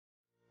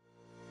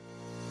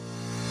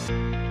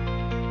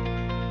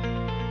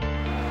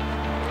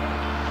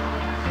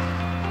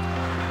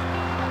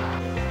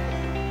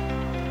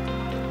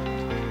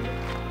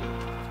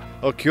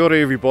Oh, kia ora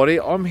everybody.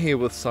 I'm here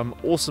with some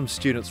awesome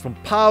students from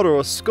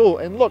Paroa School,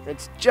 and look,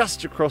 it's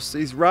just across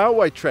these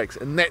railway tracks,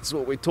 and that's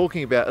what we're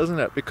talking about, isn't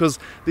it? Because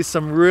there's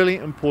some really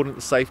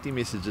important safety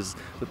messages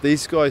that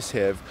these guys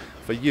have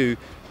for you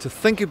to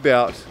think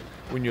about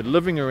when you're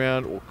living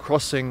around or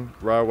crossing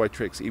railway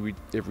tracks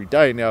every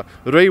day. Now,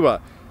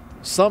 Rewa,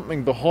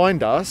 something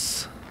behind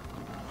us,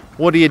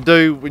 what do you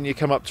do when you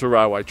come up to a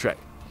railway track?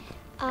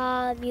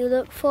 You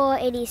look for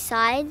any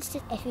signs.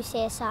 If you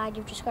see a sign,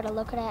 you've just got to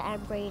look at it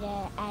and read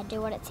it and do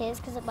what it says,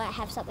 because it might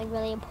have something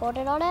really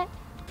important on it.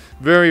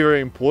 Very,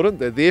 very important.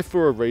 They're there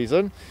for a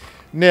reason.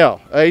 Now,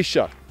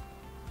 Aisha,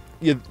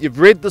 you've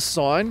read the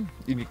sign,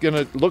 you're going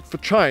to look for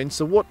trains,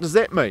 so what does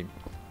that mean?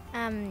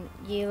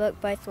 You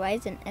look both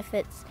ways, and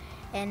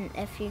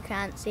if you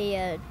can't see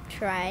a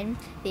train,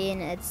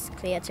 then it's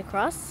clear to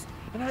cross.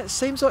 You know, it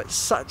seems like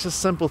such a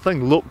simple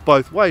thing, look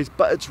both ways,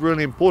 but it's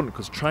really important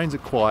because trains are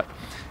quiet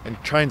and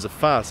trains are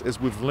fast,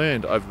 as we've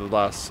learned over the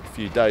last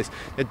few days.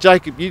 Now,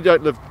 Jacob, you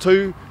don't live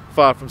too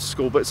far from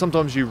school, but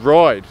sometimes you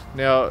ride.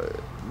 Now,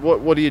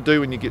 what do you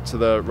do when you get to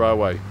the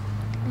railway?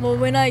 Well,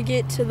 when I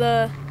get to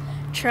the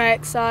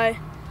tracks, I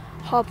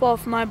hop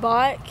off my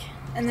bike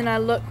and then I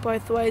look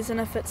both ways,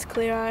 and if it's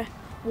clear, I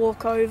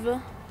walk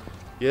over.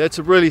 Yeah, that's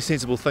a really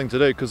sensible thing to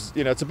do because,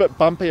 you know, it's a bit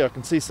bumpy. I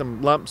can see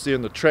some lumps there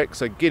in the track,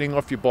 so getting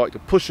off your bike to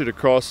push it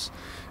across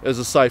is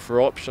a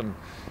safer option.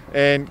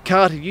 And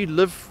Carter, you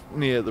live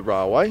near the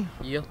railway.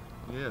 Yeah.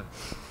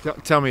 Yeah.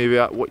 Tell me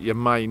about what you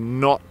may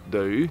not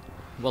do.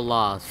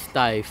 Well,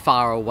 stay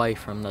far away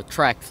from the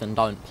tracks and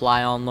don't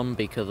play on them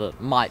because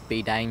it might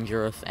be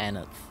dangerous and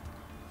it's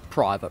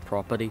private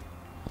property.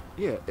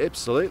 Yeah,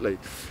 absolutely.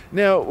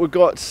 Now, we've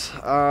got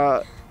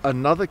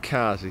another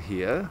Carter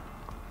here,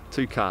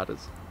 two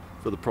Carters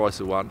for the price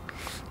of one.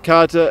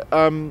 Carter,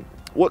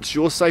 what's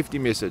your safety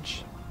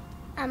message?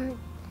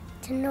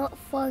 To not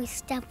throw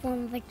stuff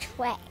on the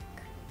track.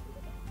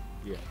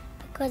 Yeah.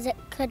 Because it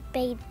could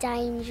be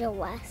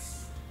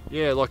dangerous.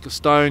 Yeah, like a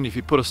stone. If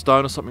you put a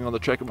stone or something on the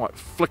track, it might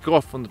flick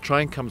off when the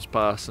train comes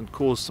past and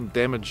cause some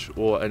damage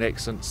or an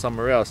accident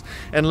somewhere else.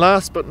 And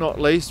last but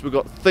not least, we've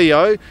got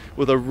Theo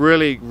with a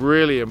really,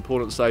 really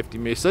important safety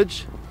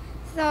message.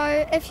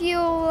 So if you're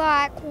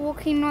like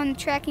walking on the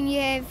track and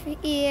you have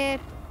an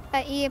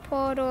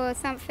AirPod or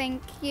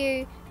something,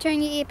 you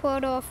turn your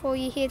AirPod off or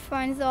your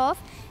headphones off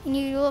and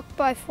you look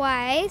both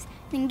ways,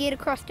 then get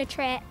across the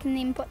track and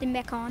then put them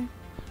back on.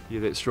 Yeah,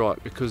 that's right,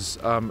 because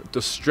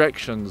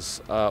distractions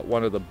are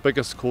one of the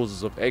biggest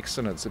causes of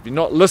accidents. If you're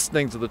not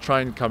listening to the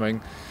train coming,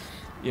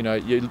 you know,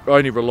 you're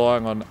only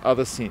relying on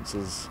other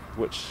senses,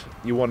 which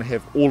you want to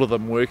have all of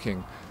them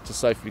working to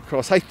safely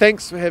cross. Hey,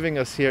 thanks for having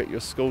us here at your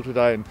school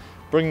today and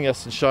bringing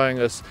us and showing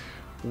us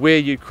where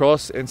you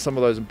cross and some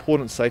of those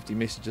important safety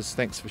messages.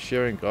 Thanks for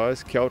sharing,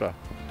 guys. Kia ora.